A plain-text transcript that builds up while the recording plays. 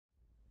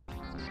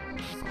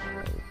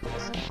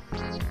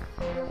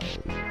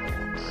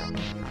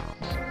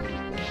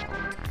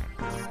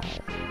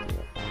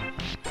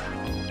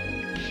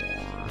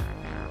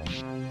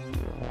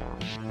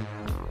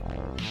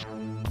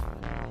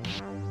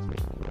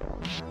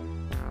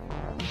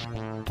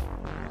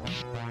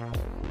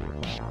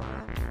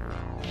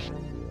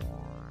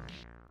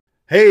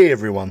Hey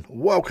everyone,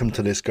 welcome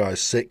to This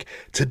Guy's Sick.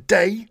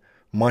 Today,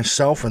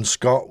 myself and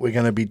Scott, we're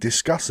going to be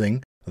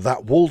discussing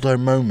That Waldo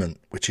Moment,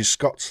 which is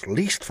Scott's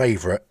least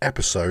favourite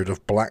episode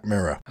of Black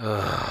Mirror.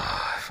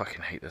 I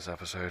fucking hate this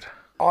episode.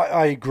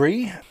 I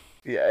agree.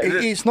 Yeah,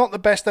 It's not the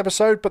best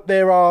episode, but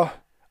there are,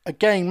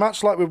 again,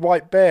 much like with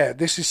White Bear,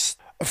 this is,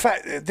 in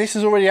fact, this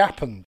has already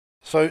happened.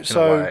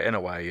 In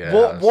a way,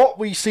 yeah. What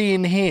we see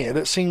in here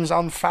that seems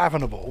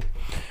unfathomable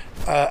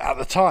at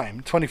the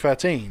time,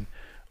 2013,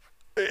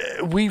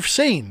 we've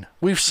seen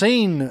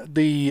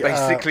the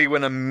basically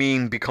when a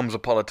meme becomes a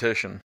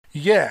politician.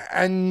 Yeah,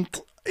 and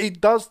it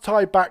does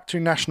tie back to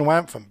National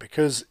Anthem,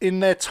 because in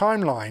their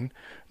timeline,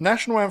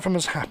 National Anthem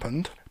has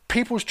happened.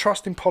 People's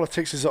trust in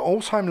politics is at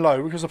all-time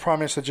low because the Prime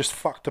Minister just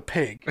fucked a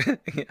pig.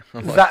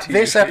 That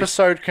this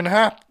episode can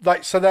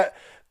happen, so that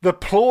the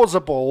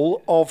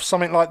plausible of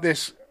something like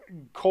this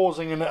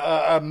causing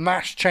a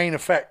mass chain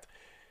effect,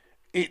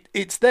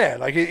 it's there.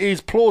 Like, it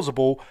is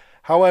plausible.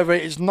 However,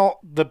 it's not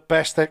the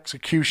best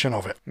execution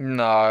of it.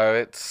 No,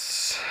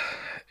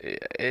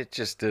 it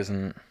just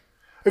isn't.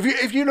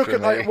 If you look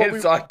at like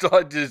what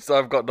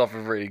I've got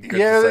nothing really good to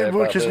say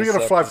about because we're going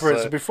to fly through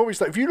it. So before we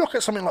start, if you look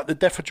at something like the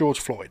death of George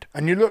Floyd,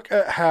 and you look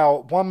at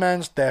how one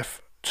man's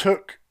death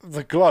took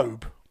the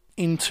globe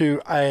into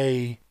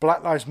a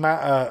Black Lives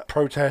Matter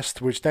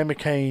protest, which then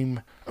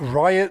became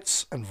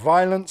riots and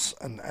violence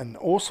and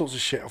all sorts of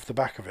shit off the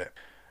back of it,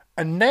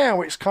 and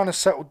now it's kind of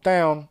settled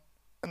down.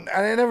 And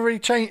it never really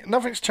changed.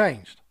 Nothing's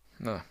changed.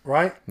 No.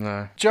 Right?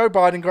 No. Joe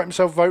Biden got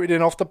himself voted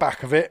in off the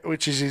back of it,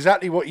 which is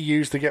exactly what he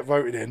used to get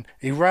voted in.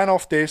 He ran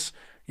off this.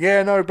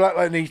 Yeah, no, Black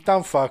Lives, he's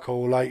done fuck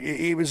all. Like,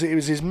 it was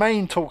his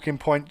main talking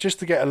point just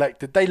to get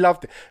elected. They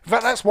loved it. In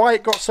fact, that's why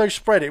it got so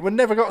spread. It would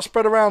never got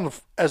spread around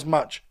as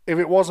much if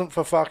it wasn't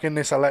for fucking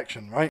this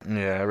election, right?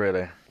 Yeah,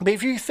 really. But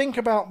if you think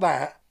about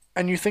that,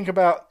 and you think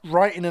about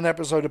writing an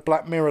episode of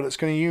Black Mirror that's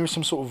going to use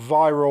some sort of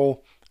viral,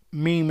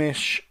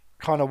 meme-ish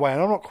kind of way,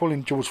 and I'm not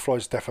calling George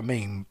Floyd's death a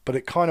meme, but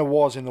it kind of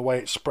was in the way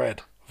it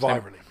spread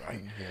virally, right?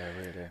 Yeah,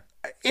 really.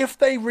 If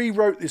they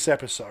rewrote this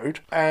episode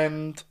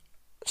and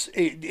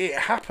it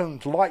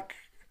happened like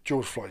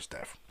George Floyd's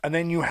death, and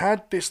then you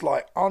had this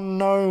like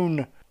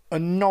unknown,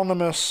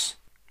 anonymous,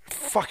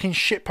 fucking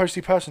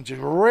shitposty person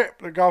just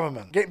rip the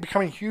government,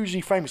 becoming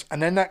hugely famous,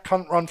 and then that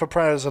cunt run for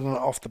president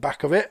off the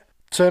back of it,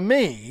 to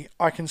me,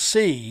 I can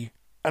see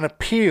an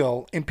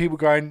appeal in people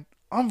going,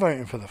 I'm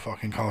voting for the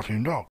fucking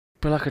cartoon dog.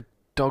 But like a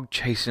dog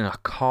chasing a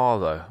car,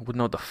 though. Wouldn't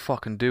know what the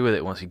fucking do with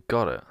it once he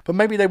got it. But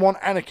maybe they want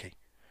anarchy.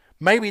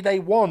 Maybe they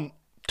want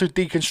to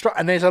deconstruct.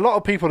 And there's a lot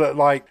of people that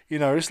like,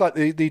 it's like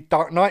the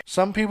Dark Knight.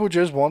 Some people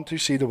just want to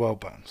see the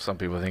world burn. Some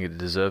people think it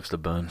deserves to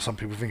burn. Some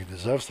people think it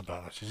deserves to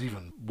burn, which is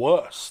even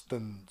worse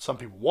than some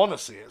people want to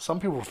see it.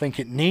 Some people think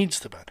it needs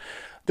to burn.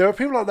 There are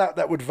people like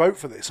that would vote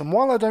for this. And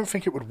while I don't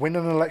think it would win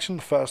an election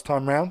the first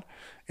time round,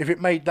 if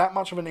it made that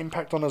much of an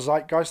impact on the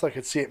zeitgeist, I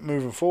could see it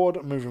moving forward.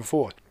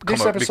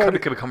 This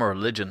episode could become a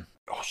religion.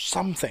 Or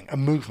something, a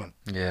movement.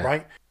 Yeah.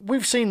 Right?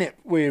 We've seen it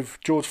with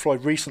George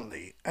Floyd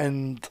recently,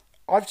 and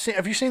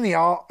have you seen the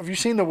art? Have you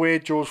seen the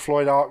weird George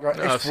Floyd art?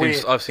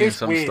 I've seen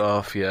some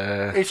stuff,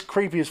 yeah. It's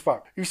creepy as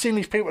fuck. You've seen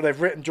these people,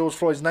 they've written George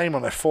Floyd's name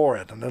on their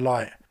forehead, and they're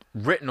like...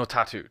 Written or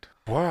tattooed?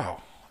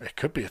 Wow. It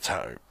could be a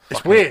tattoo.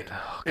 It's weird.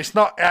 It's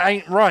not. It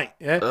ain't right.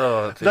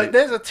 Yeah.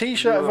 There's a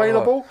T-shirt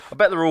available. I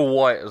bet they're all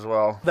white as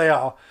well. They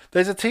are.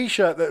 There's a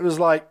T-shirt that was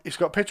like, it's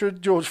got a picture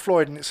of George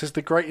Floyd and it says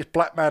the greatest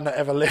black man that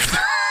ever lived.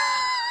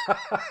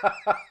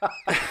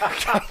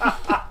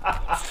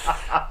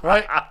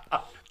 Right.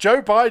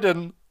 Joe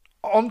Biden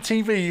on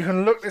TV. You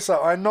can look this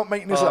up. I'm not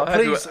making this up.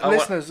 Please,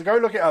 listeners, go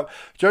look it up.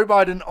 Joe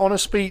Biden on a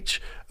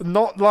speech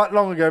not like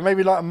long ago,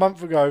 maybe like a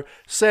month ago,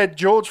 said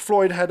George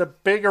Floyd had a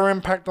bigger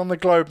impact on the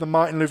globe than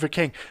Martin Luther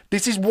King.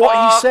 This is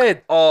what he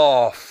said.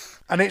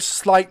 Off. And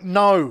it's like,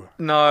 no.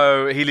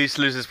 No, he needs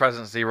to lose his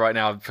presidency right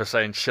now for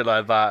saying shit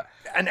like that.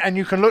 And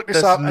you can look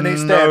this up and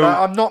it's there. Like,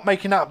 I'm not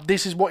making up.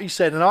 This is what he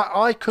said. And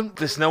I couldn't...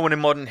 There's no one in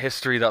modern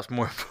history that's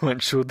more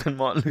influential than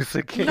Martin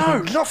Luther King.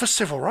 No, not for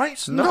civil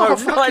rights. Not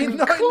even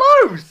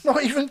close.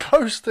 Not even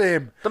close to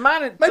him. The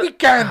man... Maybe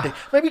Gandhi.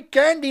 Maybe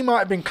Gandhi might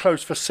have been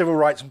close for civil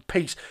rights and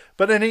peace.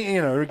 But then,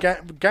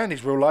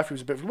 Gandhi's real life, he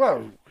was a bit...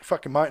 Well,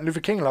 fucking Martin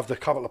Luther King loved a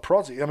couple of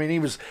prods. I mean, he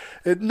was...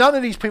 None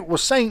of these people were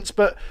saints,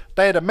 but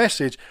they had a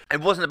message. It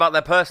wasn't about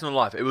their personal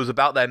life. It was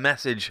about their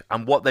message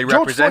and what they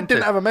represented. represented. George Floyd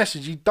didn't have a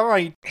message. He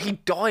died. He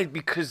died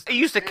because he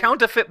used a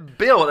counterfeit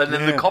bill, and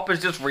then the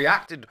coppers just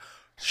reacted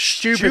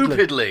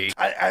stupidly.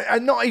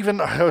 And not even...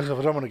 I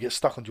don't want to get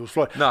stuck on George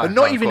Floyd. No, but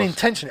not even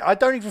intentionally. I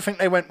don't even think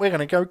they went, we're going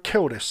to go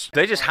kill this.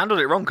 They just handled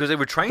it wrong because they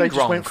were trained wrong. They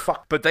just went,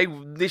 fuck. But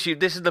this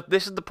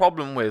is the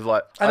problem with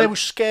like... And they were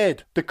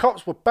scared. The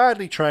cops were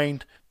badly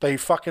trained. They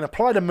fucking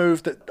applied a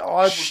move that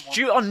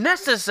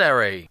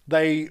Unnecessary.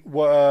 They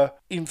were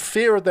in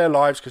fear of their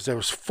lives because there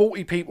was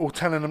 40 people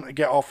telling them to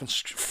get off and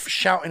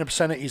shouting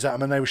obscenities at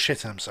them, and they were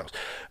shitting themselves.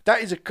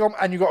 That is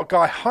and you got a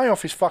guy high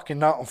off his fucking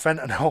nut on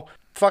fentanyl,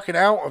 fucking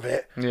out of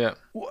it. Yeah.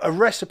 A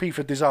recipe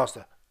for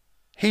disaster.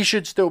 He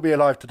should still be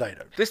alive today,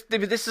 though.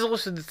 This is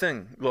also the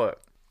thing.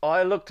 Look,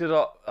 I looked it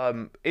up.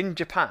 In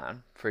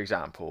Japan, for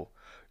example,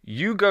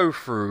 you go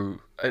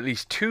through at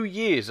least 2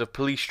 years of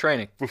police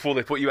training before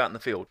they put you out in the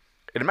field.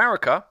 In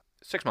America,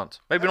 6 months.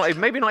 Maybe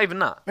not even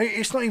that.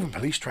 It's not even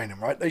police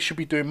training, right? They should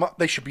be doing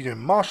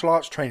martial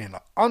arts training,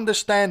 like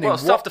understanding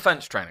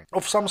self-defense training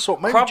of some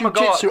sort. Maybe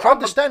jiu-jitsu,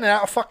 understanding how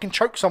to fucking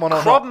choke someone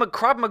or not.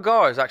 Krav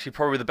Maga is actually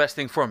probably the best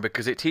thing for them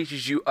because it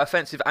teaches you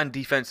offensive and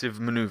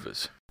defensive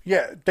maneuvers.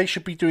 Yeah, they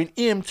should be doing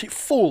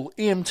full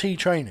EMT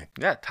training.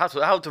 Yeah,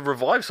 how to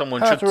revive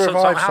someone. How to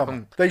revive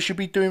someone. They should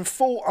be doing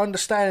full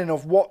understanding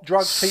of what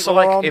drugs people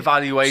are on.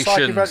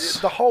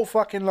 Evaluations. The whole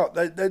fucking lot.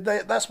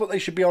 That's what they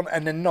should be on,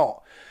 and they're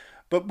not.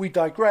 But we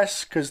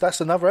digress, because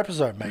that's another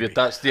episode, maybe.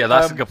 That's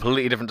a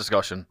completely different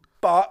discussion.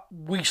 But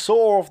we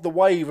saw of the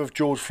wave of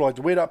George Floyd.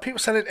 The weird people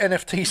selling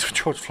NFTs for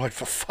George Floyd,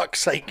 for fuck's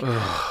sake.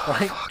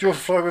 Right? George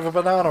Floyd with a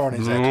banana on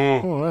his head.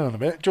 Oh, hang on a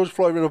minute. George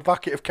Floyd with a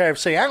bucket of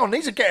KFC. Hang on,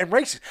 these are getting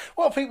racist.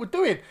 What are people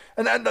doing?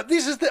 And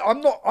this is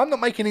I'm not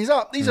making these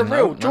up. These are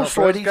real. George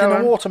Floyd eating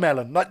a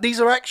watermelon. Like, these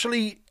are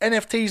actually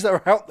NFTs that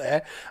are out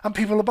there, and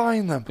people are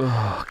buying them.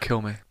 Oh,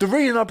 kill me. The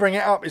reason I bring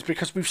it up is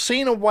because we've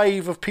seen a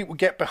wave of people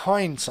get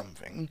behind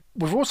something.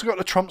 We've also got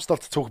the Trump stuff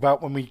to talk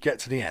about when we get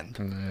to the end.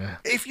 Yeah.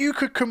 If you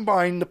could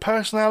combine the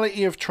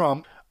personality of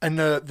Trump and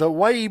the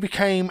way he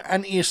became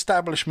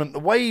anti-establishment, the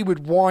way he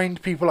would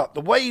wind people up,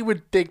 the way he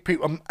would dig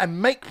people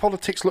and make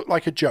politics look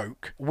like a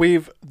joke,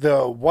 with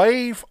the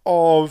wave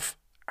of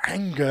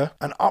anger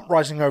and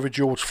uprising over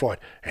George Floyd,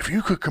 if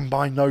you could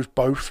combine those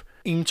both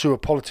into a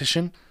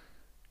politician,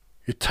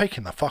 you're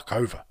taking the fuck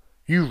over.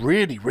 You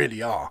really,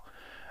 really are.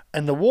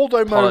 And the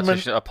Waldo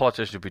moment... A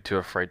politician would be too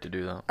afraid to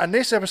do that. And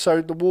this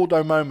episode, the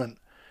Waldo moment,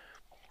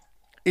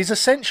 is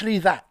essentially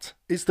that.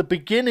 It's the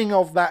beginning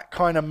of that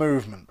kind of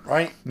movement,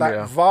 right?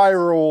 That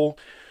viral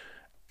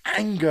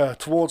anger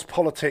towards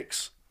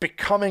politics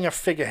becoming a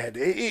figurehead.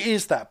 It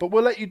is that. But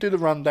we'll let you do the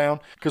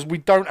rundown, because we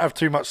don't have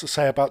too much to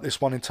say about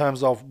this one in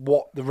terms of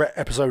what the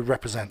episode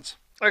represents.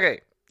 Okay,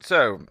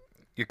 so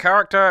your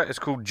character is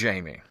called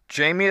Jamie.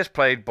 Jamie is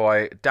played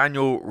by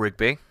Daniel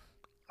Rigby,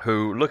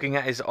 who, looking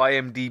at his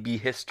IMDb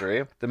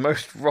history, the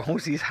most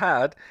roles he's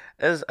had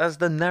as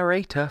the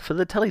narrator for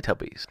the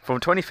Teletubbies.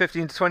 From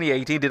 2015 to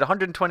 2018, he did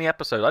 120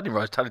 episodes. I didn't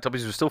realize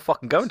Teletubbies was still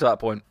fucking going to that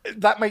point.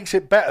 That makes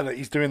it better that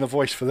he's doing the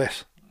voice for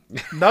this.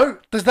 No?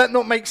 Does that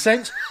not make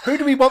sense? Who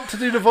do we want to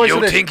do the voice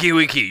of this? Yo, Tinky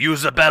Winky,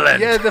 use the bell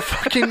end.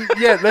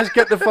 Yeah, let's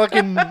get the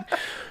fucking...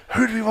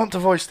 Who do we want to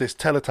voice this?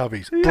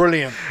 Teletubbies.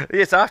 Brilliant.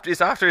 It's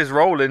after his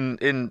role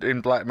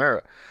in Black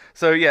Mirror.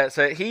 So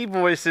he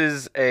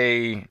voices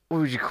what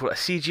would you call it? A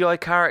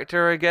CGI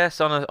character, I guess,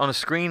 on a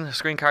screen. A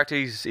screen character.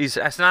 It's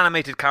an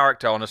animated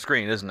character on a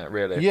screen, isn't it?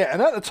 Really? Yeah, and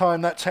at the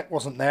time that tech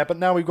wasn't there, but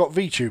now we've got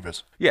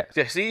VTubers. Yeah.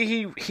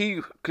 See,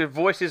 he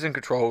voices and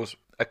controls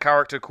a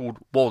character called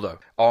Waldo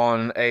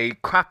on a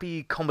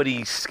crappy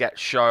comedy sketch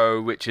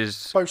show, which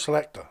is Bo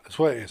Selector. That's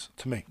what it is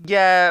to me.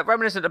 Yeah,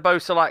 reminiscent of Bo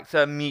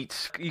Selector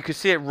meets. You could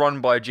see it run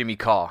by Jimmy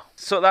Carr.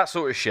 So that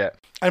sort of shit.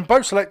 And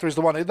Bo Selector is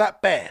the one,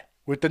 that bear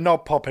with the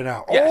knob popping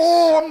out. Yes.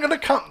 Oh, I'm going to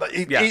come.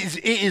 It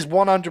is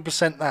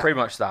 100% that. Pretty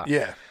much that.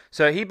 Yeah.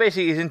 So he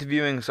basically is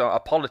interviewing a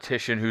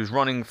politician who's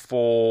running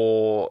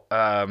for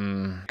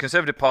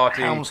Conservative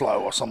Party. Hounslow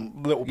or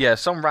some little... Yeah,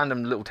 some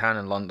random little town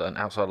in London,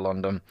 outside of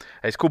London.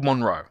 It's called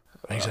Monroe.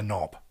 He's a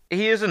knob.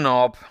 He is a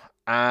knob,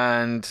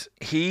 and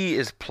he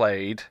is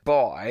played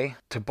by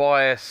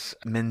Tobias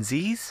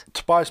Menzies.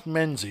 Tobias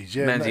Menzies,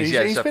 yeah. Menzies,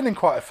 he's been in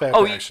quite a fair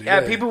bit, actually.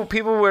 Yeah,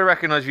 people will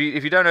recognise,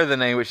 if you don't know the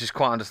name, which is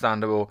quite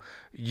understandable,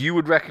 you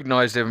would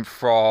recognise him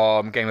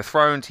from Game of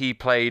Thrones. He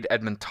played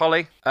Edmund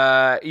Tully.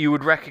 You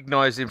would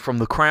recognise him from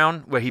The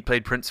Crown, where he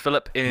played Prince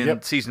Philip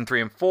in season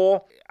 3 and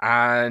 4.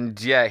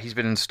 And yeah, he's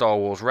been in Star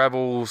Wars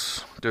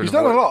Rebels. He's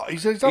done a lot.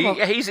 He's an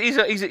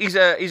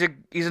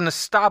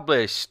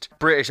established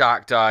British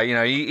actor. You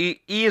know,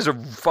 he is a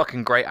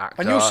fucking great actor.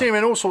 And you'll see him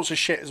in all sorts of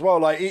shit as well.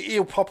 Like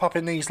he'll pop up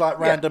in these like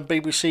random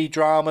BBC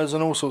dramas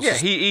and all sorts. Yeah,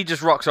 he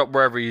just rocks up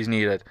wherever he's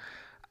needed.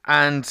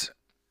 And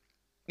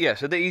yeah,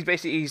 so he's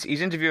basically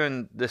he's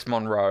interviewing this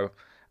Monroe,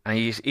 and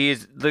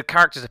the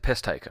character's a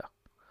piss taker.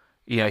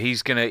 You know,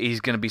 he's gonna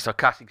be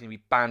sarcastic, he's gonna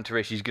be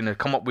banterish, he's gonna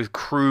come up with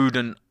crude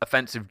and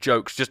offensive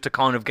jokes just to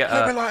kind of get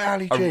a bit like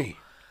Ali G.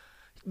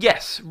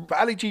 Yes, but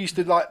Ali G used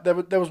to like there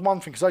was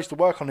one thing, because I used to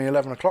work on the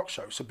 11 o'clock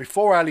show. So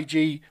before Ali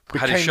G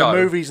became the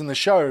movies and the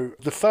show,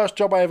 the first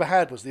job I ever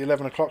had was the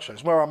 11 o'clock show.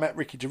 It's where I met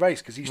Ricky Gervais,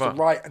 because he used to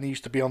write and he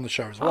used to be on the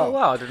show as well. Oh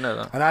wow, I didn't know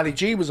that. And Ali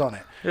G was on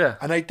it. Yeah,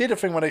 and they did a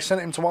thing where they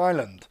sent him to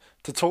Ireland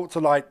to talk to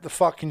like the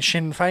fucking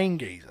Sinn Féin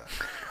geezer.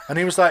 And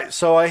he was like,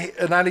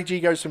 and Ali G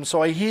goes to him,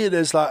 so I hear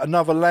there's like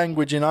another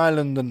language in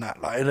Ireland and that,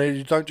 like, and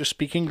you don't just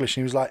speak English.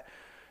 And he was like,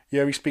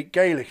 yeah, we speak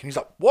Gaelic. And he's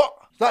like, what?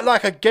 He's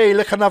Like a gay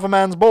lick another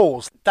man's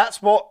balls.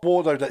 That's what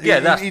Wardlow does.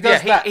 Yeah, he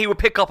does that. He would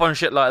pick up on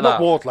shit like Not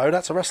that. Wardlow,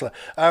 that's a wrestler.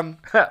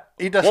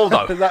 He does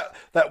Waldo.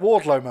 that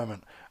Wardlow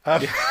moment.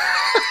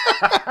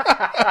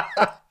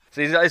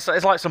 So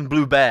it's like some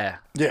blue bear.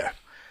 Yeah.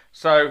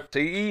 So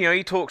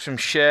he talks some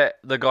shit.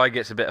 The guy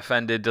gets a bit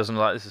offended, doesn't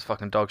like, this is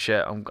fucking dog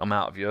shit. I'm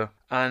out of you.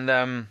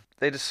 And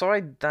they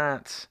decide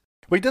that.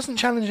 Well, he doesn't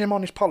challenge him on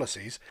his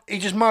policies. He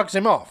just mugs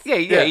him off.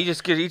 Yeah. He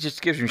just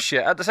gives him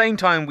shit. At the same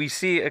time, we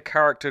see a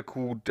character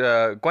called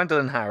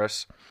Gwendolyn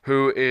Harris,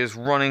 who is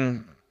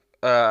running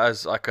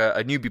as like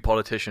a newbie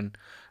politician.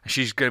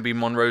 She's going to be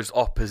Monroe's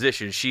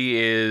opposition. She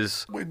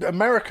is...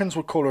 Americans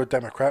would call her a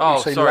Democrat. Oh,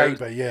 we say sorry.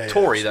 Labour. Yeah,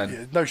 Tory, yeah.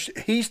 then. No,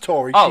 he's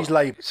Tory. Oh, she's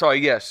Labour. Sorry,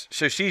 yes.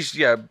 So she's,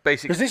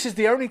 basically... Because this is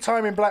the only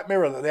time in Black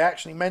Mirror that they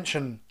actually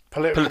mention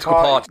political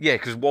party. parties. Yeah,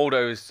 because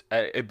Waldo's...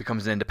 it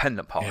becomes an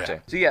independent party.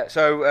 Yeah.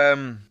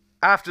 So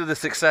after the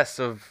success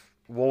of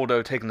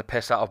Waldo taking the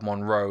piss out of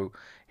Monroe,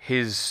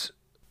 his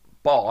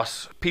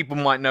boss, people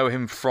might know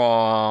him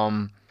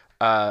from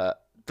the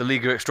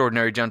League of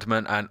Extraordinary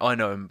Gentlemen, and I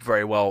know him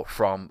very well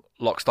from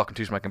Lock, Stock, and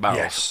Two Smoking Barrels.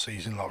 Yes,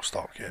 he's in Lock,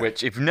 Stock, yeah.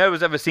 Which, if no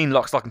one's ever seen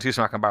Lock, Stock, and Two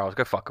Smoking Barrels,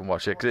 go fucking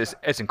watch it, because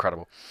it's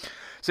incredible.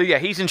 So yeah,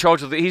 he's in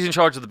charge of the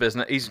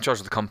business. He's in charge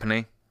of the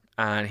company,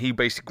 and he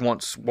basically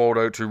wants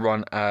Waldo to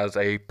run as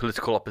a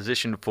political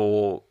opposition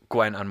for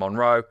Gwen and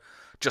Monroe,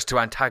 just to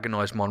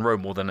antagonize Monroe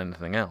more than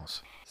anything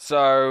else.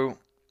 So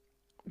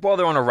while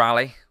they're on a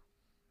rally,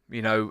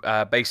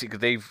 basically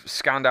they've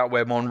scanned out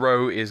where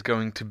Monroe is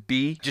going to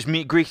be, just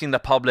greeting the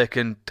public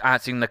and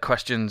answering their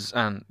questions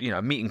and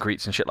meet and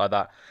greets and shit like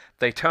that.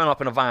 They turn up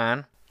in a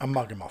van and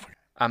mug him off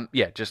again.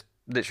 Just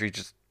literally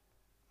just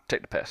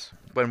take the piss.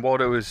 When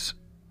Waldo is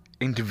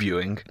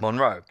interviewing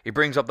Monroe, he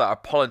brings up that a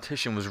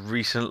politician was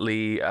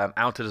recently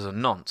outed as a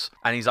nonce,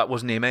 and he's like,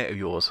 wasn't he a mate of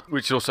yours?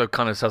 Which also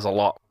kind of says a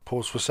lot.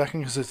 Pause for a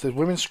second, because it's the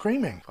women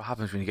screaming. What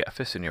happens when you get a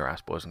fist in your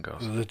ass, boys and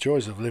girls? The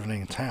joys of living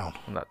in town.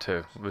 And that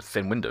too, with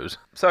thin windows.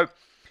 So,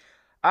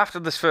 after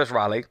this first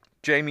rally,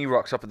 Jamie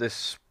rocks up at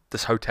this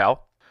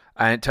hotel,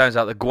 and it turns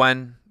out that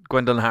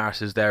Gwendolyn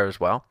Harris is there as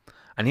well.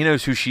 And he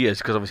knows who she is,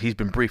 because obviously he's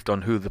been briefed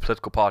on who the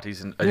political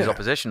parties in his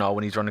opposition are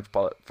when he's running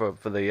for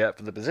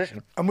the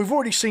position. And we've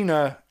already seen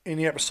her in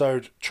the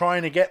episode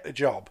trying to get the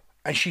job,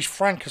 and she's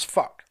frank as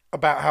fuck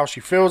about how she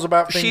feels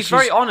about things. She's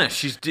very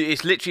honest.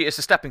 It's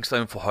a stepping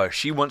stone for her.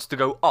 She wants to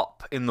go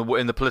up in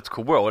the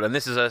political world, and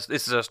this is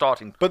her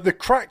starting. But the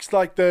cracks,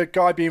 like the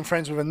guy being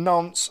friends with a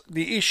nonce,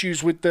 the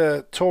issues with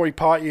the Tory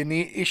party, and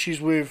the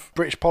issues with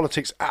British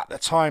politics at the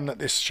time that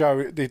this show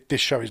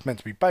is meant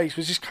to be based,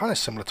 which is kind of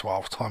similar to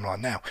our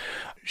timeline now.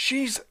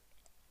 She's,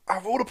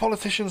 of all the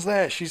politicians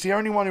there, she's the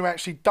only one who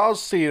actually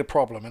does see the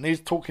problem and is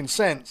talking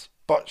sense.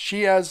 But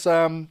she has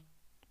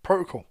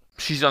protocol.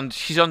 She's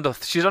under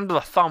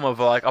the thumb of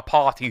like a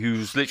party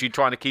who's literally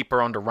trying to keep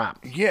her under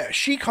wraps. Yeah,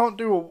 she can't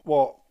do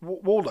what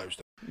Waldo's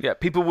do. Yeah,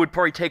 people would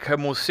probably take her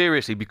more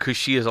seriously because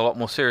she is a lot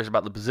more serious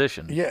about the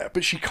position. Yeah,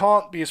 but she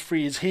can't be as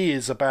free as he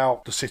is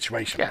about the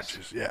situation.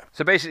 Yes. Yeah.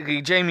 So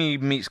basically, Jamie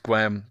meets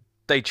Gwen.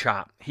 They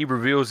chat. He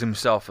reveals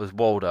himself as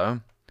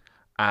Waldo,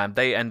 and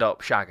they end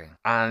up shagging.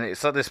 And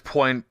it's at this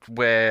point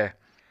where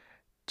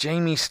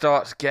Jamie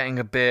starts getting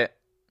a bit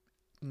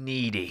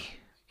needy.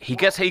 He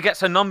gets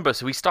her number,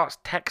 so he starts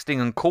texting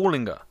and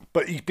calling her.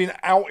 But he's been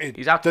outed.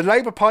 He's out. The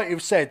Labour Party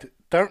have said,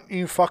 "Don't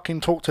you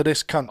fucking talk to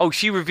this cunt." Oh,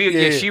 she revealed.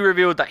 Yeah, she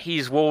revealed that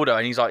he's Waldo,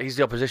 and he's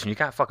the opposition. You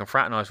can't fucking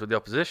fraternise with the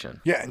opposition.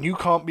 Yeah, and you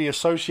can't be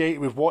associated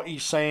with what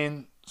he's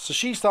saying. So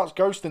she starts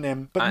ghosting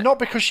him, but not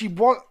because she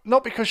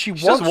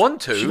doesn't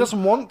want to. She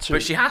doesn't want to,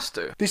 but she has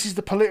to. This is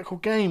the political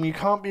game. You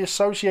can't be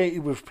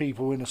associated with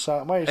people in a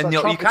certain way. It's and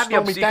like you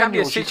can't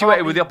be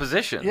situated with the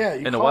opposition. Yeah, you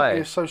in can't a way.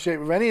 be associated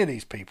with any of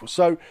these people.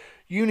 So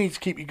you need to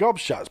keep your gob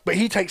shut. But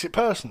he takes it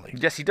personally.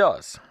 Yes, he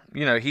does.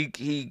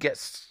 He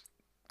gets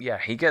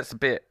a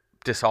bit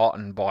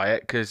disheartened by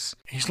it because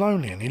he's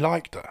lonely and he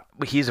liked her.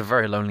 He's a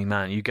very lonely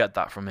man. You get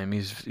that from him.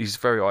 He's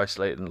very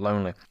isolated and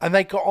lonely. And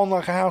they got on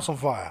like a house on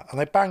fire. And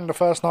they banged the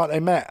first night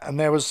they met. And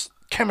there was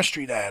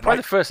chemistry there.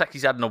 Probably the first sex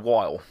he's had in a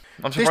while.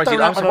 I'm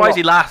surprised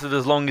he lasted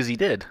as long as he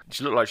did.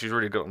 She looked like she was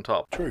really good on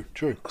top.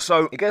 True.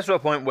 So it gets to a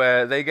point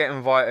where they get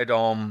invited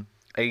on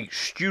a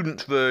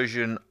student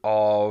version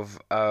of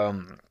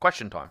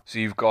Question Time. So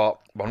you've got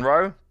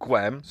Monroe,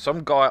 Gwen,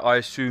 some guy I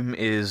assume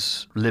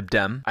is Lib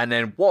Dem, and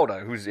then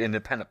Waldo, who's the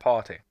independent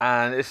party.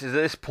 And this is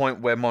this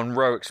point where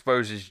Monroe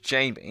exposes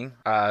Jamie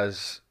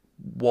as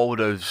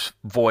Waldo's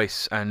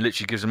voice and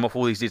literally gives him off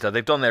all these details.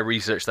 They've done their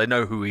research, they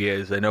know who he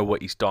is, they know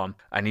what he's done,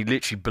 and he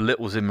literally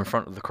belittles him in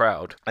front of the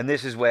crowd. And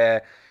this is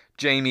where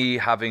Jamie,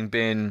 having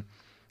been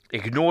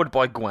ignored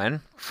by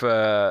Gwen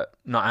for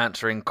not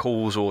answering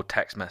calls or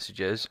text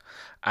messages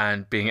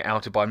and being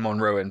outed by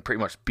Monroe and pretty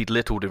much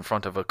belittled in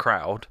front of a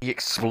crowd, he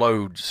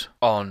explodes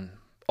on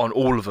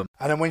all of them.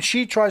 And then when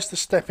she tries to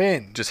step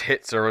in, just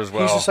hits her as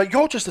well. He's just like,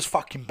 "You're just as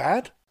fucking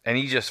bad." And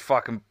he just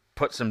fucking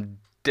puts some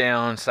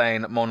down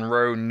saying that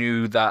Monroe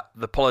knew that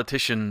the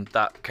politician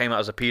that came out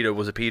as a pedo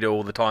was a pedo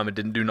all the time and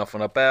didn't do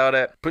nothing about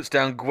it. Puts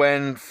down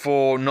Gwen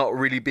for not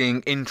really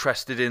being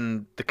interested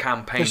in the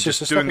campaign,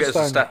 just doing it as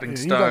a stepping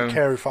stone. You don't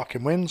care who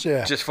fucking wins,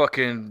 yeah. Just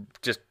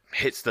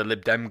hits the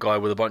Lib Dem guy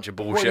with a bunch of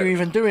bullshit. What are you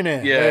even doing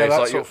here? Yeah,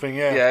 that sort of thing,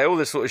 yeah. Yeah, all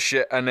this sort of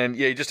shit. And then,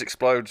 he just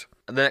explodes.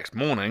 And the next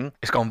morning,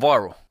 it's gone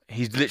viral.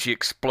 He's literally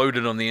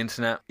exploded on the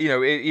internet.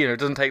 It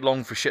doesn't take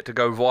long for shit to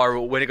go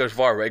viral. When it goes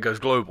viral, it goes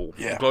global.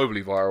 Yeah.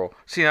 Globally viral.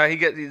 So, he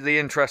gets the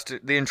interest.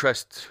 The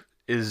interest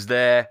is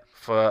there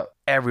for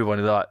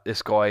everyone. That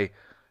this guy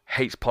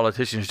hates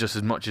politicians just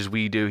as much as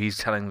we do. He's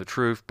telling the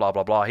truth, blah,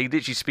 blah, blah. He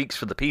literally speaks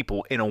for the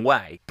people in a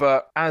way.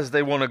 But as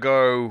they want to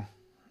go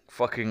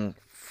fucking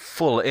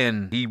full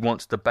in, he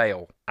wants to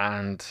bail.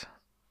 And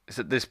it's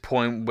at this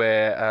point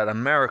where an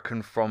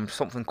American from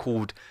something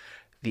called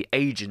the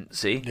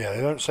Agency. Yeah, they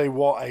don't say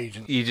what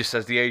agency. He just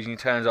says the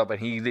agency turns up, and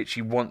he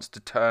literally wants to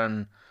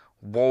turn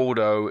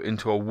Waldo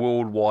into a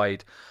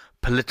worldwide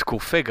political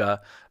figure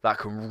that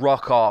can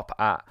rock up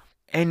at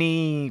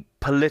any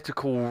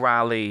political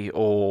rally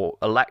or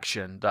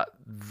election that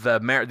the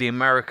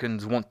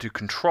Americans want to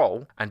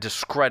control and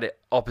discredit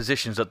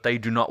oppositions that they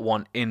do not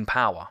want in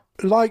power.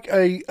 Like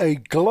a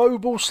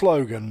global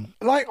slogan,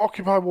 like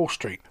Occupy Wall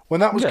Street. When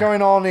that was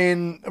going on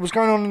it was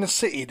going on in the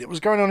city. It was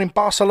going on in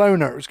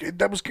Barcelona.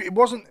 It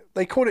wasn't.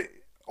 They called it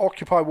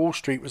Occupy Wall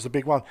Street was the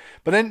big one,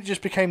 but then it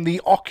just became the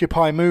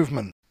Occupy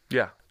movement.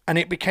 Yeah, and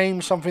it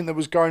became something that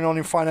was going on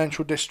in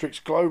financial districts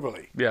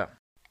globally. Yeah,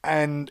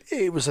 and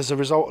it was as a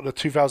result of the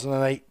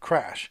 2008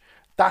 crash.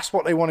 That's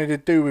what they wanted to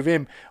do with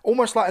him.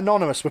 Almost like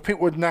Anonymous, where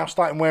people were now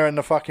starting wearing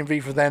the fucking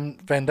V for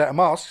Vendetta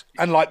masks.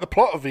 And like the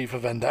plot of V for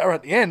Vendetta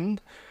at the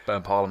end,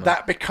 Burn Parliament.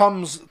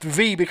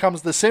 V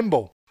becomes the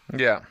symbol.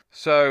 Yeah.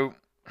 So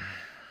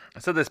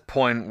it's at this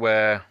point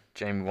where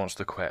Jamie wants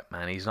to quit,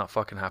 man. He's not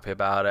fucking happy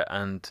about it.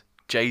 And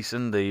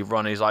Jason, the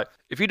runner, is like,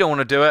 if you don't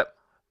want to do it,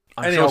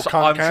 I'm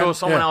sure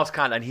someone else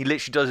can. And he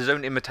literally does his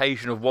own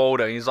imitation of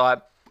Waldo. And he's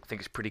like, I think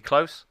it's pretty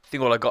close. I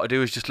think all I got to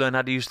do is just learn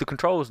how to use the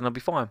controls and I'll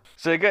be fine.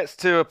 So it gets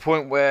to a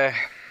point where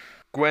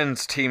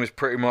Gwen's team is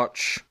pretty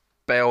much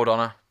bailed on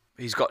her.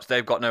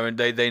 They've got no,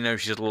 they know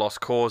she's a lost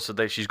cause,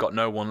 so she's got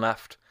no one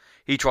left.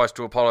 He tries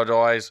to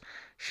apologise.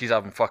 She's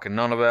having fucking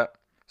none of it.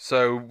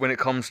 So when it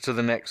comes to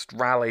the next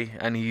rally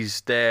and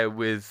he's there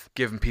with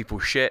giving people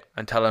shit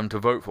and telling them to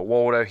vote for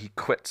Waldo, he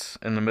quits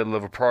in the middle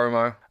of a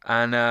promo.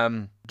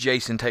 And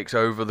Jason takes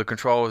over the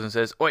controls and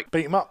says, "Oi,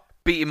 beat him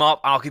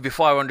up. I'll give you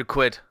 500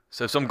 quid.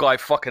 So some guy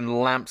fucking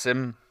lamps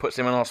him, puts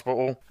him in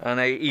hospital, and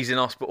he's in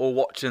hospital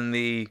watching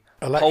the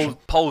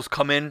polls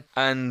come in,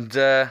 and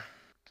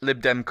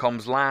Lib Dem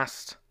comes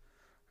last,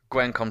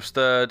 Gwen comes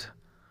third,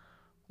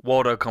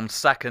 Waldo comes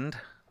second,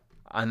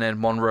 and then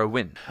Monroe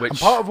wins. And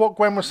part of what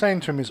Gwen was saying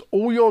to him is,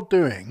 all you're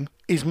doing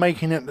is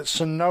making it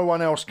so no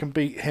one else can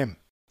beat him.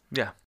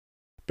 Yeah.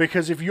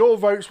 Because if your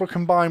votes were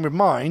combined with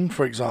mine,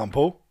 for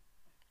example,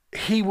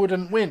 he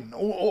wouldn't win.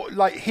 Or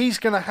like, he's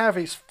going to have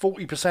his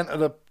 40% of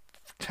the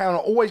town are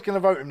always going to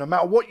vote him. No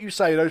matter what you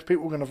say, those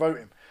people are going to vote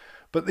him.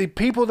 But the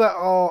people that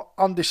are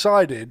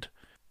undecided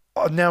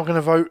are now going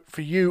to vote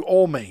for you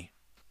or me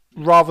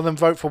rather than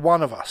vote for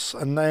one of us.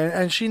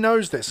 And she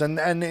knows this, and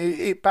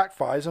it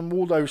backfires, and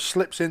Waldo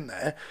slips in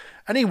there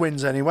and he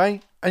wins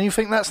anyway, and you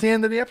think that's the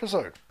end of the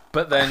episode.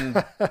 But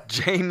then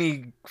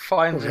Jamie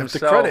finds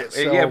himself... The credits.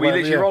 we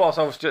literally roll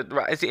ourselves...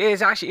 Is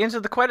it actually into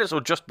the credits or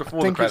just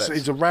before the credits?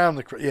 It's around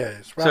the credits. Yeah,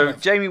 it's around. So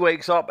Jamie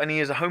wakes up and he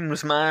is a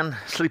homeless man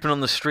sleeping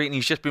on the street, and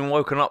he's just been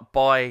woken up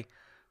by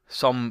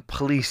some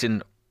police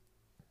in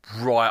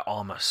riot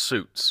armor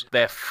suits.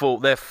 They're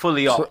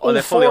fully up. So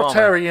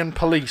authoritarian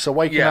police are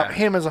waking up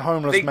him as a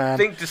homeless man.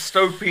 Think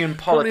dystopian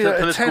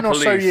political 10 or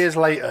so years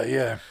later,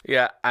 yeah.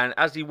 Yeah, and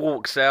as he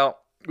walks out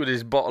with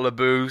his bottle of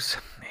booze,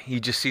 he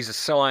just sees a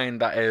sign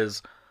that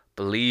is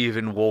 "Believe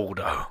in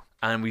Waldo,"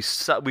 and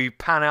we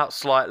pan out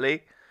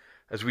slightly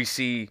as we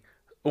see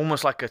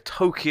almost like a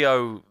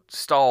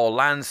Tokyo-style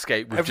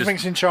landscape. With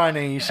everything's in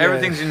Chinese.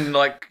 Everything's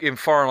in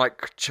foreign,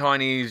 like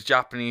Chinese,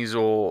 Japanese,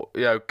 or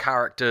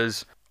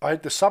characters. I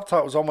had the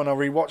subtitles on when I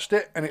rewatched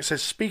it, and it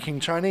says "speaking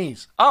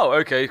Chinese." Oh,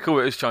 okay,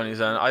 cool. It is Chinese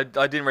then. I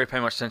didn't really pay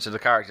much attention to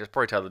the characters.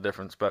 Probably tell the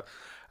difference,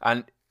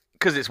 and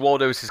because it's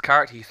Waldo, it's his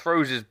character, he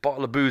throws his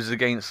bottle of booze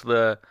against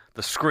the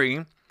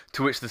screen.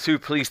 To which the two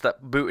police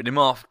that booted him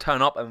off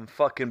turn up and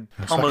fucking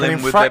pummel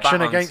him with their batons.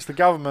 Infraction against the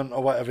government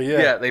or whatever,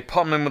 yeah. Yeah, they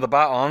pummel him with the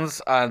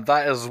batons, and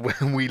that is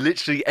when we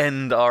literally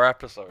end our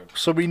episode.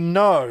 So we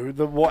know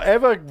that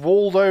whatever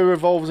Waldo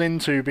evolves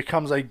into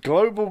becomes a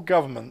global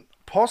government,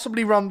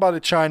 possibly run by the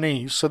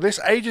Chinese. So this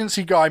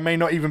agency guy may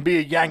not even be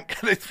a Yank.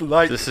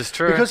 This is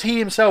true. Because he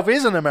himself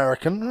is an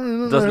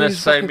American. Doesn't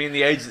necessarily mean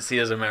the agency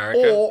is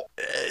American. Or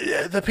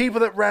the people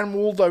that ran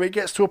Waldo, it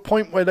gets to a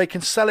point where they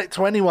can sell it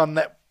to anyone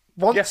that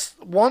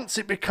once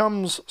it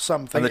becomes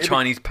something, and the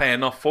Chinese pay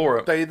enough for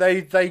it,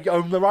 they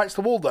own the rights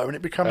to Waldo, and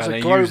it becomes and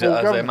a global use it as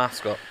government. their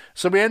mascot.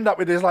 So we end up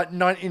with this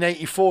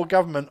 1984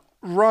 government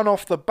run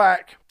off the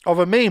back of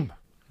a meme.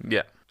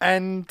 Yeah,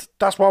 and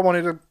that's why I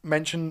wanted to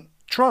mention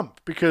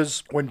Trump,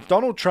 because when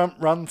Donald Trump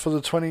ran for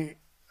the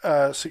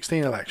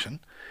 2016 election,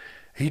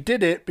 he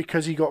did it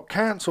because he got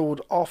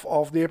cancelled off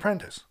of The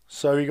Apprentice.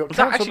 So he got Is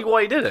that cancelled. actually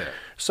why he did it?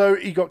 So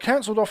he got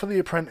cancelled off of The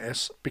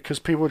Apprentice because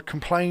people had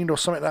complained or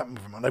something like that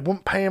with him, and they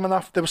wouldn't pay him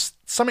enough. There was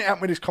something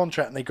happened with his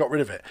contract, and they got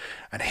rid of it.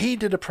 And he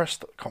did a press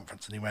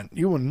conference, and he went,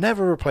 "You will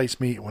never replace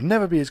me. It will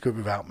never be as good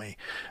without me."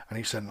 And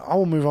he said, "I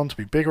will move on to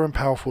be bigger and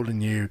powerful than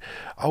you.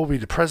 I will be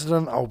the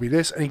president. I will be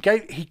this." And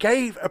he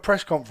gave a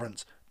press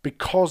conference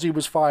because he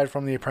was fired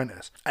from The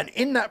Apprentice. And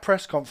in that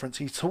press conference,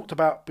 he talked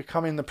about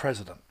becoming the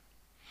president.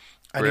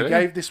 And Really? he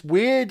gave this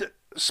weird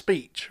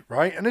speech,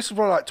 right? And this was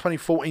like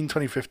 2014,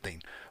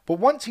 2015. But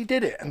once he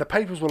did it, and the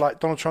papers were like,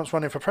 Donald Trump's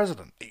running for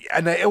president,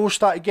 and they all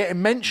started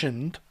getting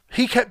mentioned,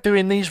 he kept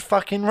doing these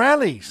fucking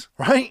rallies,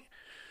 right?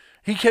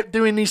 He kept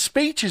doing these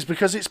speeches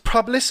because it's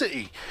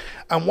publicity.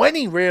 And when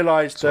he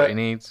realised That's what he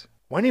needs.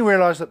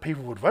 that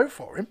people would vote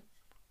for him,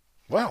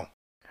 well,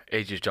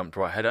 He just jumped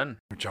right head in.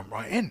 he jumped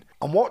right in.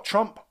 And what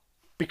Trump,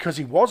 because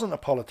he wasn't a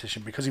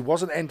politician, because he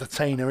was an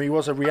entertainer, he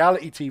was a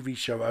reality TV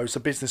show host, a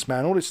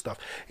businessman, all this stuff.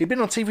 He'd been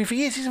on TV for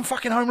years. He's in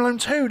fucking Home Alone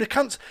 2. The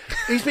cunt's,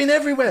 he's been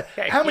everywhere.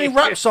 How many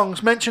rap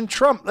songs mention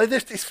Trump?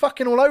 It's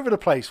fucking all over the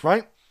place,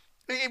 right?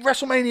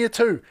 WrestleMania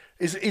 2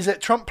 is at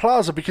Trump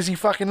Plaza because he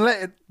fucking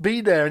let it be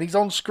there and he's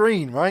on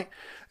screen, right?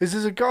 This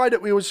is a guy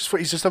that we always just thought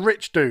he's just a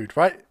rich dude,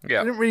 right?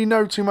 Yeah. We didn't really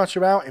know too much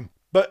about him.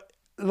 But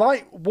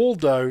like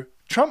Waldo,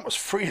 Trump was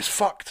free as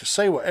fuck to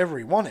say whatever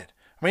he wanted.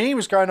 I mean, he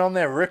was going on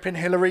there ripping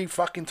Hillary,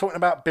 fucking talking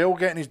about Bill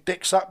getting his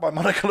dick sucked by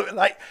Monica Lewinsky.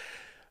 Like,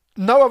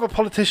 no other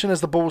politician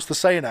has the balls to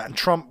say that, and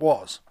Trump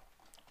was.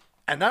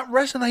 And that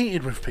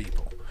resonated with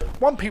people.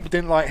 People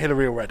didn't like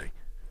Hillary already.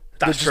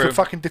 That's They're true. just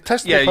a fucking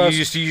detestable Yeah,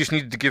 person. you just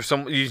need to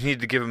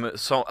give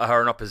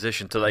her an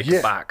opposition to they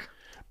come back.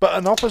 But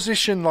an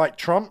opposition like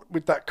Trump,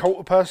 with that cult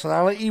of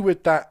personality,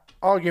 with that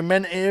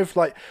argumentative,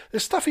 like, the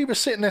stuff he was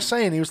sitting there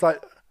saying, he was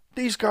like,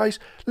 these guys,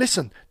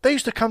 listen, they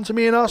used to come to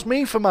me and ask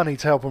me for money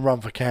to help them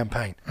run for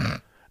campaign.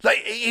 Like,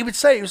 he would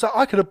say, he was like,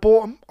 I could have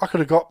bought them, I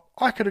could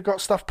have got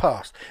stuff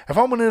passed. If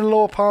I wanted a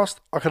law passed,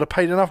 I could have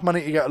paid enough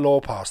money to get a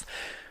law passed.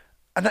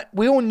 And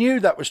we all knew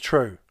that was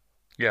true.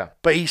 Yeah.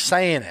 But he's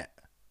saying it.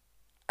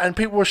 And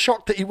people were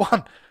shocked that he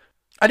won.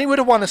 And he would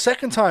have won a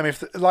second time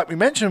if, like we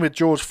mentioned with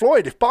George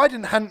Floyd, if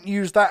Biden hadn't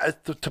used that as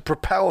to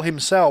propel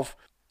himself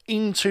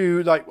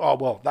into like, oh,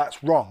 well,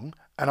 that's wrong,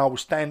 and I will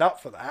stand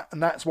up for that,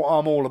 and that's what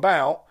I'm all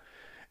about.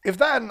 If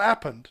that hadn't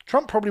happened,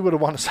 Trump probably would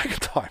have won a second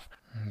time.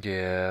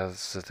 Yeah,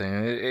 that's the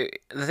thing.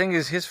 The thing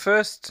is, his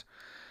first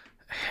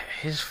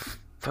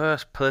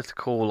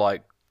political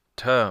like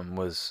term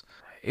was,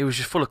 it was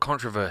just full of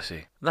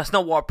controversy. That's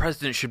not what a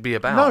president should be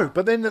about. No,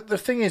 but then the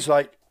thing is,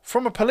 like,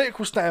 from a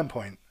political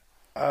standpoint,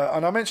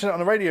 and I mentioned it on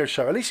the radio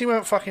show, at least he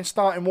weren't fucking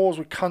starting wars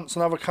with cunts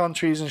in other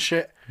countries and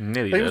shit.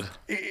 Nearly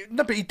He did.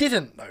 No, but he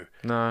didn't, though.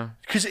 No.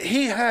 Because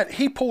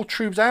he pulled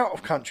troops out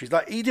of countries.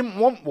 Like, he didn't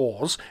want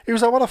wars. He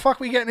was like, what the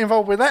fuck are we getting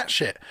involved with that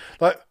shit?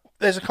 Like,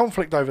 there's a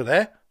conflict over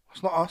there.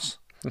 It's not us.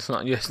 It's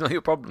not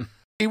your problem.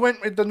 He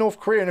went with the North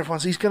Korea and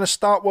everyone's, he's going to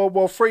start World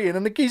War III, and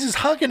then the geezer's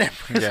hugging him.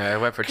 Yeah,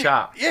 he went for a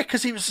chat. Yeah,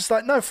 because he was just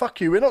like, no,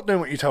 fuck you. We're not doing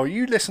what you tell.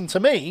 You listen to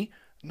me.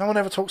 No one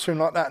ever talks to him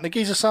like that. And the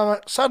geezer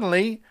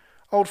suddenly,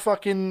 old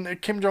fucking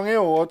Kim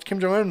Jong-il or Kim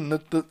Jong-un,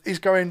 he's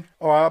going,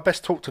 all right, I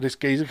best talk to this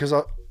geezer because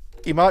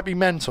he might be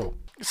mental.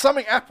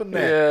 Something happened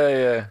there.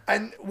 Yeah.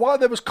 And while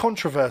there was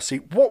controversy,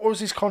 what was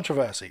his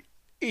controversy?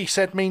 He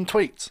said mean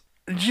tweets.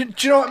 Do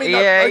you know what I mean?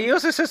 Yeah, Like, he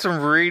also said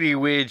some really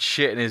weird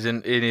shit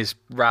in his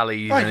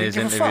rallies he and his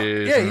didn't give a fuck.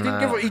 interviews. Yeah, he and didn't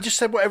give a, he just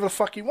said whatever the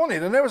fuck he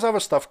wanted. And there was other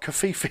stuff,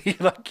 Kafifi,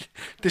 like,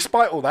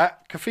 despite all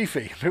that,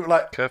 Kafifi. People were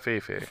like, what the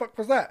Kafifi. fuck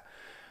was that?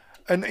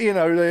 And, you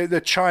know, the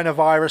China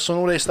virus and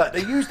all this, like,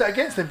 they used that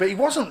against him, but he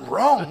wasn't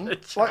wrong.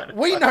 Like,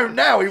 we know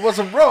now he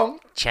wasn't wrong.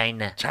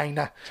 China.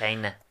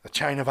 The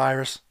China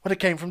virus. Well, it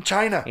came from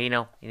China. You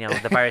know,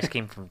 the virus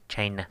came from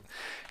China.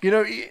 You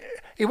know,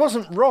 he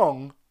wasn't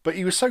wrong, but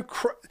he was so...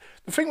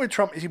 The thing with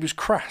Trump is he was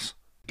crass.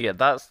 Yeah,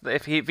 that's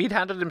if he'd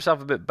handled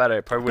himself a bit better,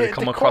 it probably would have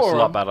come The across a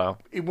lot decorum, better.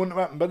 It wouldn't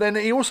have happened. But then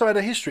he also had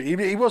a history.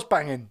 He was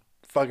banging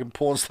fucking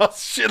porn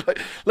stars shit.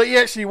 Like he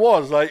actually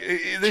was. Like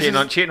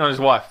Cheating on his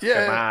wife.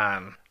 Yeah.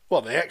 Man.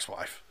 Well, the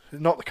ex-wife.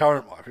 Not the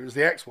current wife. It was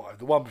the ex-wife,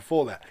 the one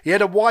before that. He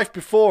had a wife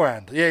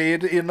beforehand. Yeah, he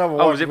had another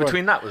wife. Oh, was it beforehand.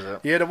 between that, was it?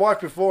 He had a wife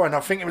beforehand. I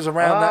think it was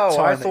around that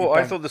time.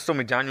 I thought the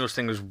Stormy Daniels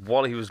thing was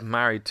while he was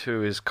married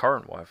to his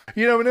current wife.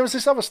 You know, and there was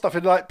this other stuff,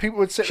 and like people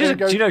would sit there and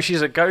go... Do you know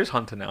she's a ghost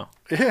hunter now?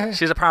 Yeah.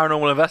 She's a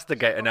paranormal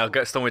investigator now,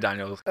 Stormy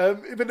Daniels.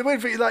 But the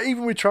weird thing, like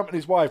even with Trump and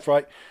his wife,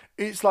 right?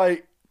 It's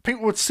like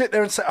people would sit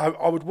there and say,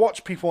 I would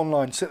watch people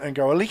online sit there and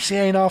go, at least he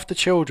ain't after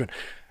children.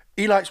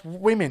 He likes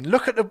women.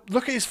 Look at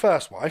his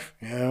first wife.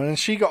 You know, and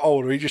she got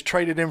older. He just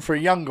traded in for a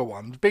younger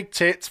one. Big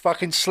tits,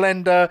 fucking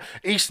slender,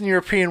 Eastern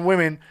European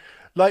women.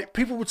 Like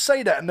people would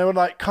say that, and they were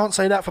like, "Can't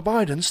say that for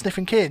Biden,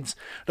 sniffing kids."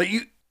 Like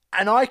you,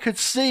 and I could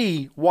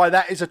see why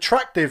that is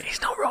attractive.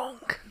 He's not wrong.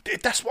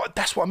 That's what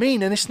I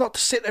mean. And it's not to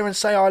sit there and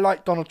say I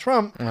like Donald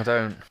Trump, I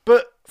don't.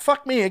 but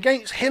fuck me,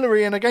 against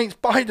Hillary and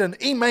against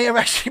Biden, he may have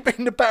actually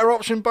been the better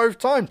option both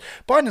times.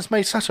 Biden's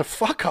made such a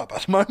fuck up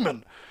at the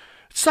moment.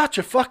 Such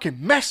a fucking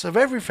mess of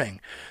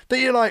everything that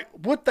you're like,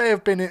 would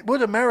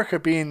America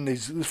be in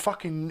this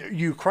fucking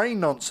Ukraine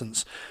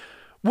nonsense?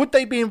 Would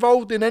they be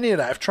involved in any of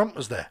that if Trump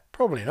was there?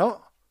 Probably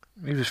not.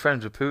 He was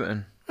friends with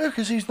Putin. No,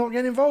 because he's not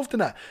getting involved in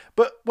that.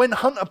 But when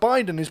Hunter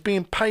Biden is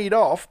being paid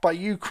off by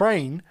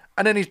Ukraine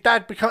and then his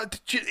dad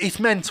becomes... It's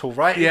mental,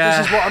 right? Yeah.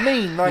 This is what I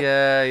mean. Like,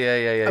 Yeah.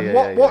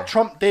 and what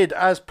Trump did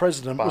as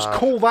president was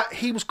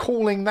he was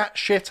calling that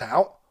shit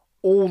out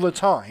all the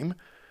time,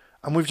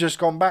 and we've just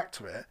gone back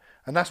to it.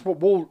 And that's what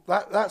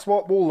that's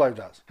what Waldo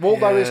does.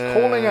 Waldo is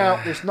calling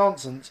out this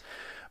nonsense,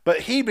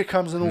 but he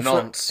becomes an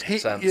nonsense.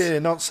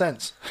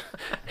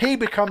 He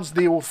becomes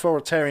the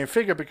authoritarian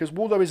figure because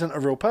Waldo isn't a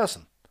real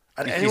person.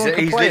 And He's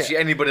literally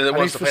anybody that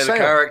wants to play the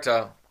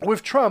character.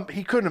 With Trump,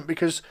 he couldn't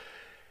because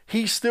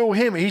he's still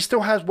him. He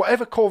still has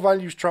whatever core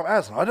values Trump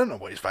has. And I don't know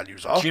what his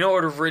values are. Do you know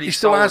what would have really he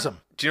still has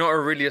them. Do you know what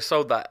would really have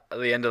sold that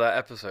at the end of that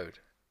episode?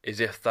 Is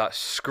if that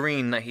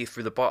screen that he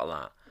threw the bottle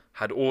at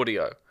had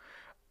audio.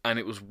 And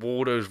it was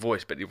Waldo's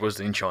voice, but it was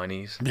in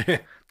Chinese. Yeah.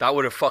 That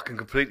would have fucking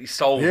completely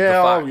sold the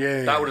fact.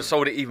 fact. That would have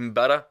sold it even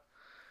better.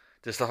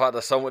 Just the fact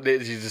that someone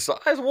did, he's just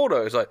like, "It's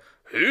Waldo." It's like,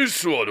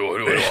 "Who's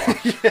Waldo?"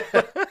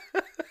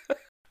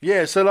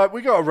 Yeah, so like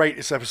we got to rate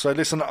this episode.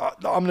 Listen,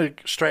 I'm going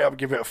to straight up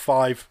give it a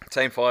 5.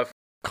 Same 5.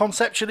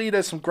 Conceptually,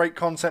 there's some great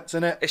concepts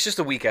in it. It's just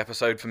a weak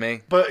episode for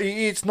me. But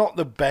it's not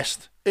the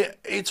best.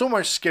 It's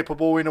almost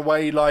skippable in a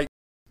way, like...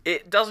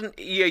 It doesn't...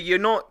 Yeah, you're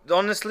not...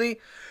 Honestly...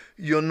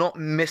 You're not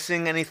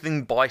missing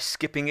anything by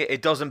skipping it.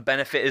 It doesn't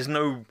benefit. There's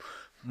no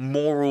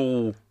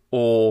moral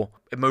or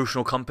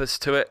emotional compass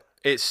to it.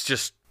 It's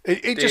just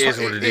it is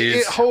what it is.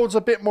 It holds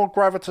a bit more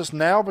gravitas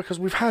now because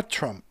we've had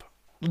Trump.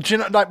 Do you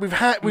know? Like we've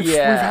had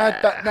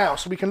that now,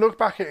 so we can look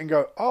back at it and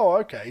go, "Oh,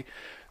 okay,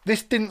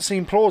 this didn't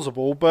seem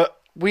plausible, but."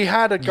 We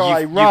had a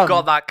guy run. You've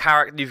got that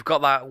character. You've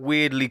got that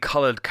weirdly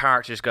coloured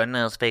character just going,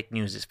 "No, it's fake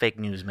news. It's fake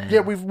news, man."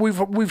 Yeah,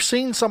 we've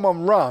seen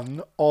someone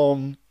run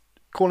on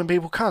calling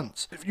people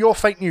cunts. If you're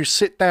fake news,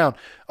 sit down.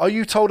 Are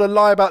you told a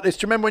lie about this?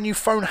 Do you remember when you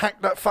phone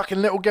hacked that fucking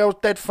little girl's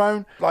dead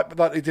phone? Like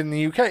they did in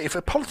the UK. If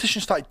a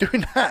politician started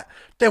doing that,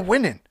 they're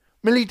winning.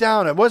 Millie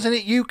Downer, wasn't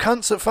it you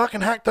cunts that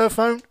fucking hacked her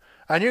phone?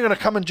 And you're going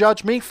to come and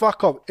judge me?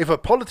 Fuck off. If a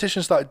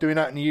politician started doing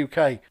that in the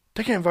UK,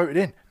 they're getting voted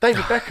in.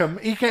 David Beckham,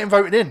 he's getting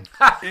voted in.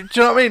 Do you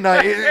know what I mean?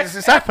 Like,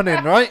 it's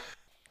happening, right?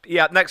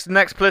 Yeah, next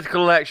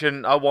political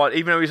election, I want,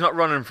 even though he's not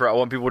running for it, I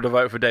want people to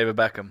vote for David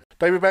Beckham.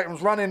 David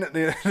Beckham's running at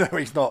the... No,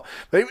 he's not.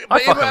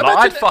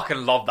 I'd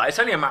fucking love that. It's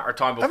only a matter of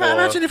time before...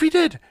 Imagine if he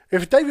did.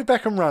 If David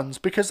Beckham runs,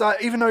 because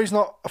even though he's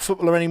not a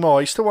footballer anymore,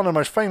 he's still one of the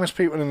most famous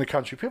people in the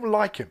country. People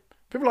like him.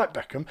 People like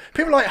Beckham.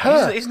 People like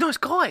her. He's a nice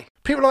guy.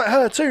 People like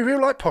her too.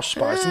 People like Posh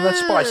Spice and the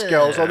Spice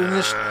Girls. Or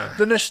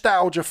the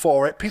nostalgia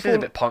for it. People... She's a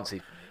bit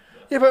poncy.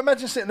 Yeah, but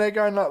imagine sitting there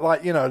going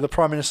like, you know, the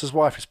Prime Minister's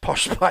wife is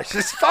Posh Spice.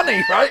 It's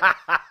funny, right?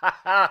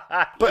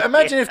 But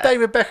imagine if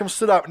David Beckham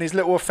stood up in his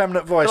little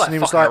effeminate voice and he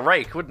was like... a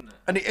rake, wouldn't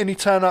it? And he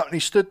turned up and he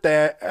stood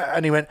there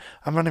and he went,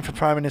 "I'm running for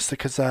Prime Minister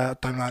because I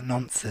don't like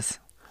nonsense."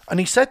 And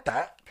he said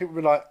that. People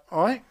would be like,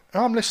 "All right,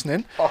 I'm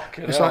listening."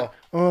 It's like,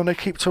 "Oh, they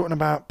keep talking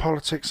about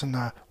politics and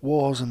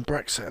wars and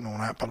Brexit and all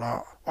that, but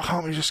like, why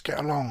can't we just get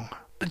along?"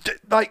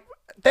 Like...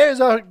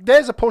 There's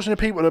a portion of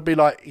people that'll be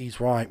like,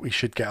 "He's right. We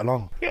should get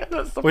along." Yeah,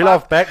 that's the we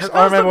love Bex.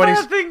 I remember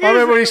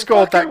when he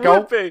scored that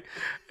goal.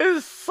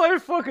 It's so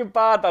fucking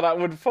bad that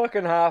would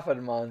fucking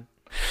happen, man.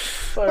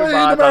 So well,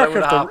 bad in America, that it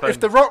would happen. If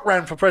the Rock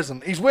ran for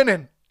president, he's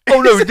winning.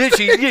 Oh no,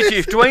 literally,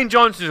 if Dwayne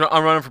Johnson's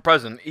running for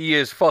president, he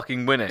is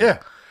fucking winning. Yeah.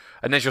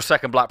 And there's your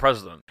second black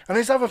president. And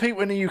there's other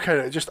people in the UK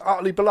that are just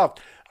utterly beloved.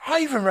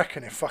 I even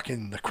reckon if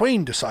fucking the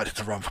Queen decided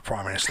to run for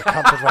Prime Minister,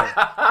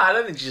 I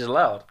don't think she's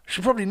allowed.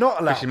 She's probably not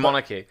allowed. She's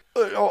monarchy.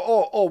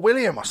 Or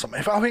William or something.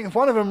 If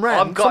one of them ran,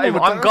 I'm gutted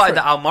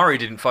that Al Murray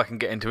didn't fucking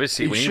get into his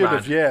seat when he should ran.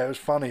 have, yeah. It was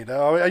funny.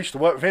 Though. I used to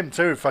work with him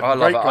too. Fucking I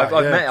love great it.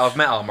 guy. I've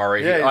met Al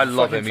Murray. Yeah, I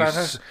love him.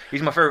 Fantastic.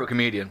 He's my favourite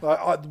comedian.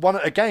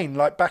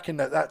 Like back in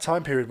that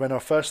time period when I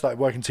first started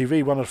working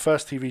TV, one of the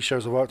first TV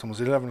shows I worked on was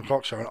the 11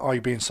 o'clock show and Are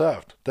You Being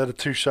Served? They're the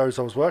two shows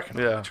I was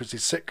working on, which was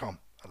his sitcom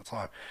at the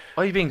time.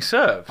 Are You Being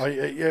Served?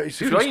 Yeah,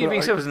 Dude, Are You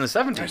Being Served was in the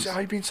 70s.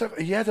 Are You Being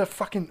Served? He had a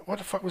fucking... What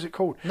the fuck was it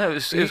called? No,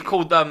 it was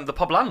called The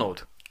Pub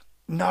Landlord.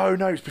 No, it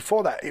was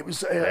before that. It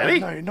was... Really?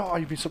 No, not Are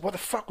You Being Served. What the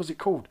fuck was it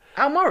called?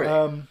 Al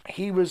Murray?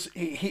 He was a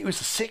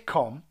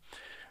sitcom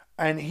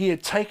and he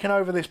had taken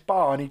over this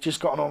bar and he'd just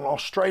got an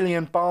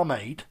Australian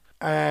barmaid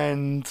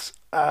and...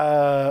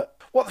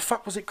 what the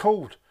fuck was it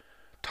called?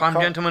 Time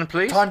Gentlemen,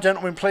 Please? Time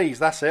Gentlemen, Please.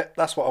 That's it.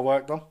 That's what I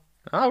worked on.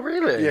 Oh,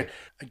 really? Yeah.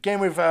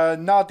 Again with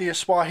Nadia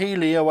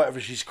Swahili or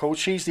whatever she's called.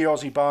 She's the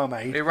Aussie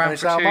barmaid. It ran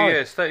for 2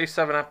 years,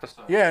 37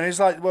 episodes. Yeah, and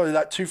it's like, what,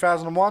 like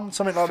 2001?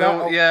 Something like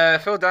that? Yeah,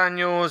 Phil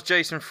Daniels,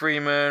 Jason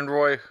Freeman,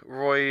 Roy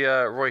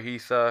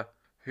Heather.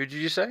 Who did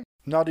you say?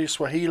 Nadia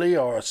Swahili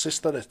or a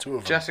sister, there's two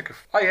of them. Jessica.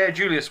 Oh, yeah,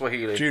 Julia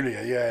Swahili.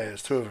 Julia, yeah,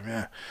 there's two of them,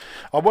 yeah.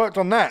 I worked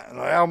on that.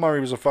 Al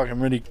Murray was a fucking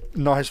really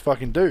nice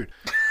fucking dude.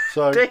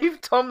 So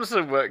Dave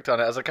Thompson worked on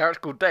it as a character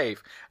called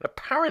Dave. And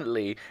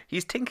apparently,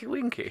 he's Tinky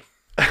Winky.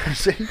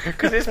 see,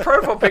 Because his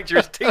profile picture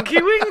is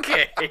Tinky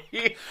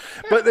Winky.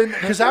 but then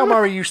because Al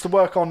Murray used to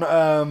work on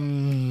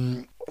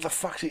what the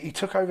fuck? He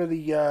took over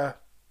the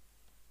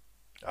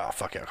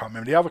fuck it, I can't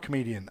remember the other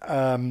comedian.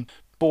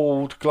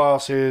 Bald,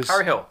 glasses.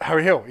 Harry Hill.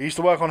 Harry Hill. He used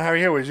to work on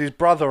Harry Hill. He's his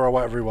brother or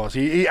whatever he was.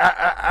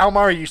 Al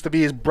Murray used to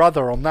be his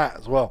brother on that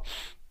as well.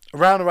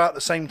 Around about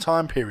the same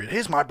time period.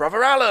 Here's my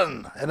brother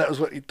Alan, and that was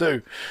what he'd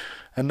do.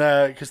 And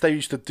because they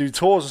used to do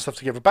tours and stuff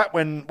together. Back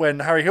when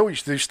Harry Hill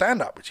used to do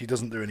stand up, which he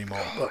doesn't do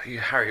anymore. Oh,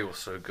 Harry Hill was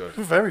so good.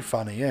 Very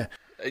funny, yeah.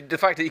 The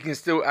fact that he can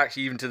still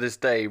actually, even to this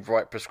day,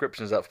 write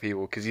prescriptions out for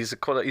people because he's a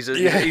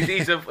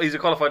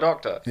qualified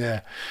doctor.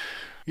 Yeah.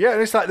 Yeah,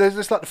 and it's like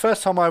the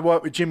first time I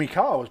worked with Jimmy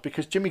Carr was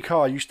because Jimmy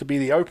Carr used to be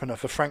the opener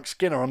for Frank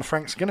Skinner on the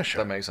Frank Skinner Show.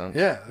 That makes sense.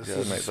 Yeah,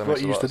 that makes what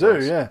he a used lot to of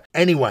do, sense. yeah.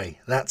 Anyway,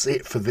 that's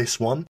it for this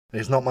one.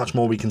 There's not much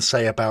more we can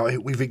say about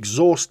it. We've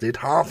exhausted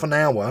half an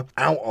hour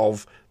out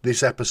of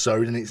this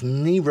episode, and it's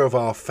neither of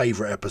our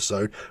favourite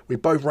episode. We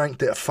both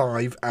ranked it a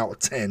 5 out of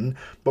 10,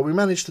 but we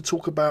managed to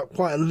talk about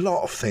quite a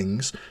lot of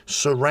things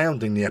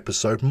surrounding the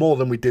episode, more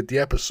than we did the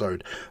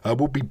episode.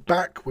 We'll be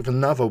back with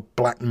another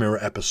Black Mirror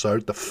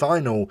episode, the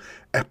final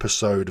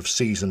episode of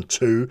Season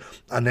 2,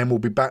 and then we'll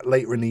be back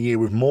later in the year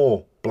with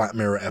more Black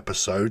Mirror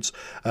episodes,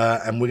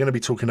 and we're going to be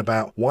talking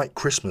about White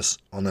Christmas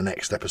on the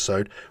next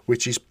episode,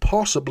 which is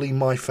possibly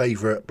my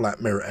favourite Black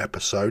Mirror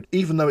episode.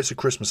 Even though it's a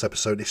Christmas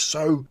episode, it's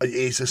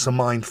just a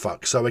mind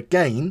fuck. So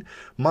again,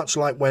 much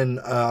like when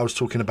I was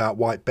talking about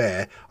White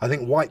Bear, I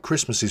think White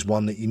Christmas is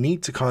one that you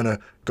need to kind of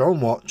go and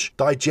watch,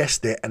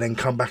 digest it, and then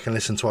come back and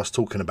listen to us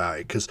talking about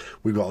it, because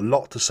we've got a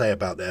lot to say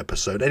about the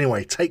episode.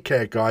 Anyway, take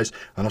care, guys,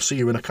 and I'll see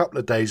you in a couple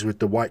of days with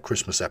the White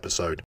Christmas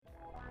episode.